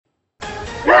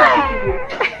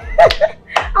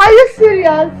Are you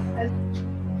serious?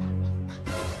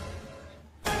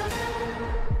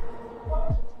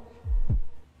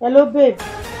 Hello, babe.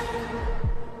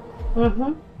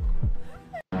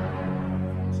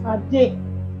 Ade.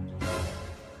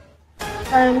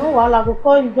 I know I will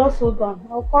call you. Just hold on.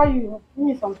 I'll call you. Give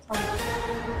me some time.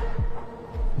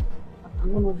 I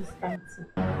don't know this kind of thing.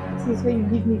 Since when you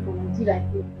leave me for Nigeria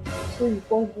here, so you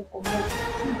can't go comot.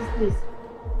 See this place.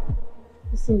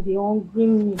 This thing dey hungry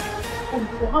me. And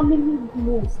for how many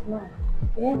months now?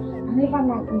 I never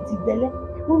know until belle. I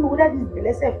don't know whether this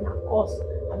belle self na curse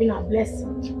or been a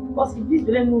blessing. Because if this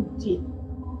belle no dey,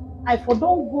 I for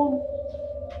don't go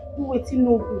do wetin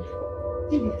no good.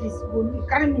 If it is go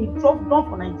carry me drop down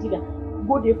for Nigeria,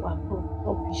 go there for abroad,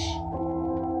 rubbish.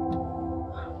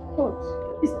 God,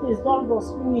 this place don't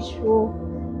lost finish, oh.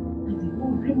 And they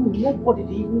won't bring me, nobody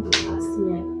they even go pass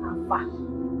me and far.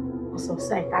 Because of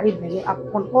say I carry belly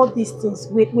upon all these things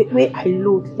where I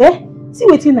load. See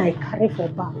wetin I carry for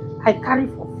back, I carry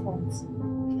for front.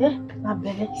 Now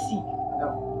belly see.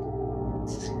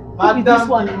 Madam.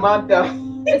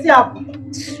 Wetin happen?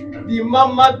 The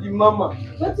mama.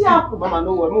 Wetin happen? Mama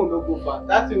no worry, no go far.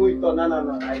 That thing wey you talk,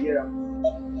 no, I hear am.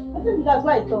 Wetin be that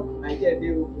why I talk? I hear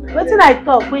dey open. Wetin I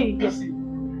talk wey you hear?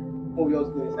 Oh, we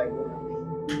just go inside go now.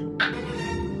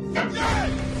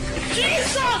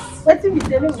 Jesus! Wetin be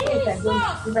say make we go inside go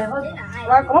now? With my husband.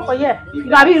 Well, come up for here. You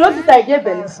know see that I get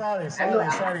belly. Sorry.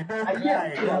 Don't I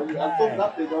hear cry. I thought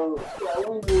that they don't roll. So I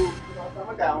won't go.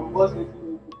 I boss with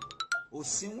you.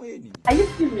 Are you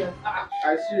serious?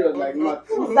 I'm serious like mad.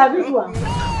 Sabi do am.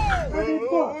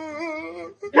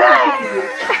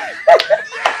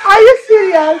 Are you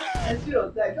serious? I'm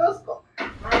serious. Like just come.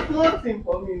 There's nothing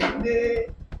for me. They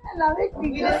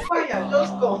fire.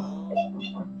 Just come.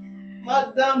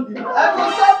 Madam, I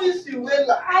will service you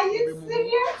well. Are you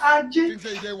serious?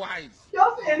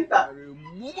 Just enter.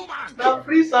 The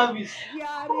free service.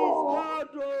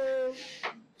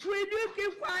 Will you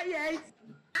keep quiet?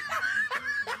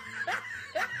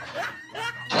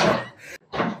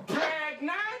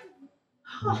 Pregnant?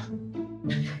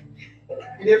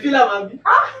 You feel am, Abi?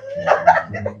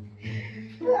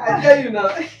 I tell you now.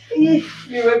 Me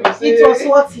when you say It was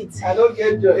worth it. I don't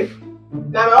get joy.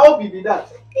 Now my hobby be that.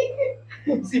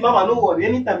 See, Mama, no worry.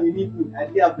 Anytime you need me, I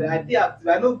dey active.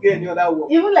 I don't get any other work.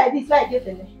 Even like this, why I get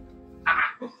belly?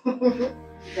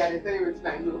 Yeah, I tell you what I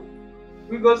know.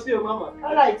 We go see your Mama.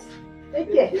 All right.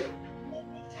 Take care. This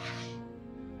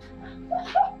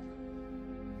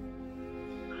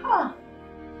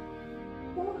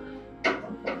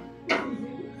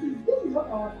is what I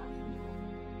want.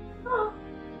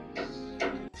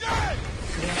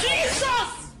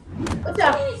 Jesus! What's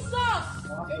up?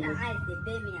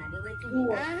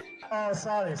 Oh,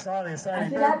 sorry. Don't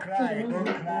cry.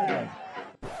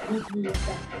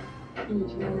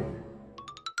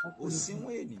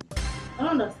 I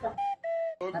don't understand.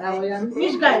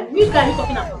 Which guy are you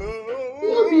talking about?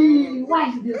 You be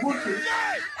wife they go to.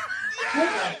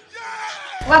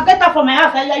 Well, get up from my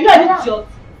house. Are you an idiot?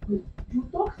 You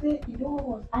talk say you don't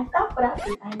want. I stand for that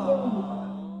place. I hear you.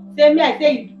 Say me, I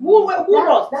say you. Who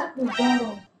lost? That place don't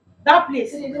run. That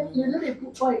place. You know they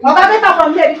put oil. Okay, get up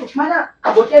from here. Madam,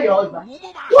 I go tell your husband.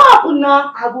 What happened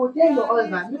now? I go tell your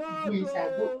husband. Make you go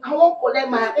inside. Go. I won't collect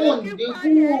my own. They go.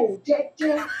 Check.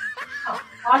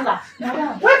 Allah.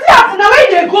 Madam. What's happened now? Where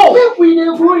they go? Make we dey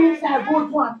go inside. Go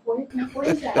do am for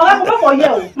inside. Okay, come for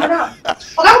here. Madam.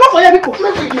 Okay, come for here. Make we dey go.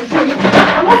 I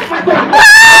want fight.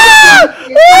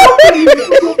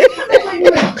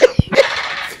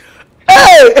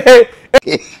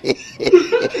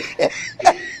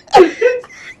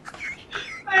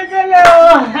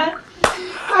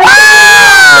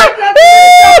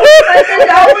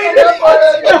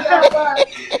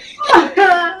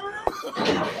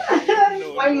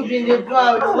 Why you been the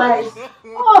girl twice?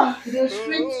 Oh, they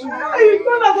sweet you. You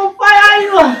thought I go fire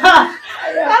you. I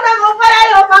go fire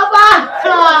your mama.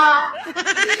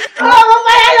 I go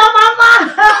fire your mama.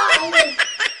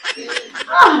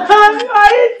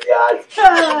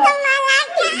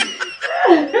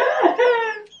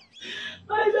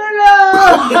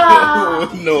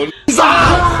 No.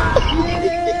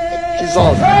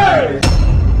 Jesus!